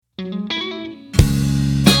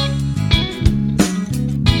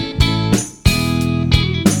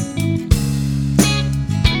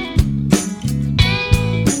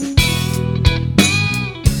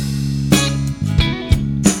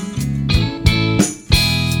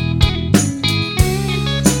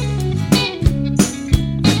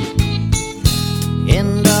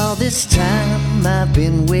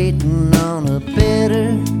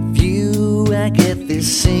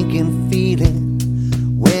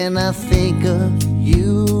When I think of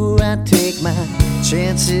you, I take my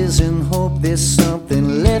chances and hope there's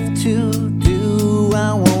something left to do.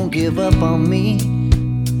 I won't give up on me,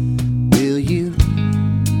 will you?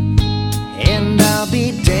 And I'll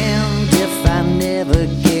be damned if I never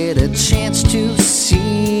get a chance to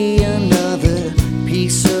see another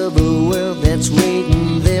piece of the world that's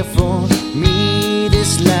waiting there for me.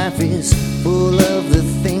 This life is full of the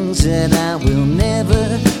things that I will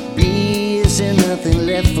never be. Is there nothing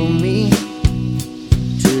left for me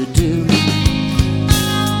to do?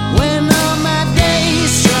 When all my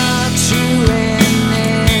days draw to an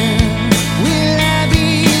end, will I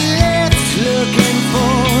be left looking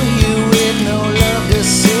for you with no love to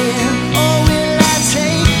send? Or will I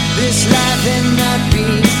take this life and not be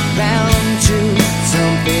bound to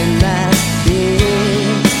something like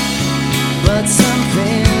this, but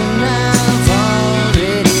something I've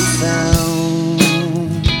already found?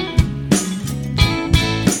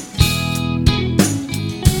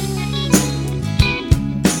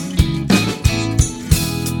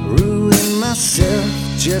 Ruin myself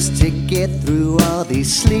just to get through all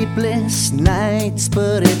these sleepless nights,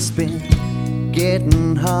 but it's been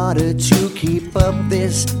getting harder to keep up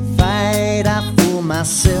this fight. I fool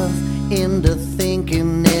myself into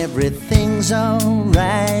thinking everything's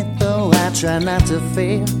alright, though I try not to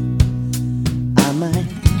fail, I might.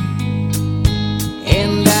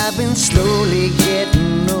 And I've been slowly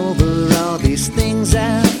getting over all these things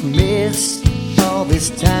I've missed, all this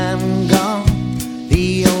time gone.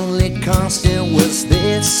 The only constant was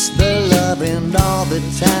this, the love and all the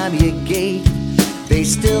time you gave, they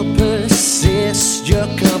still persist. Your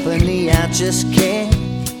company I just can't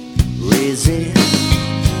resist.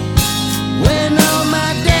 When all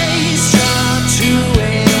my days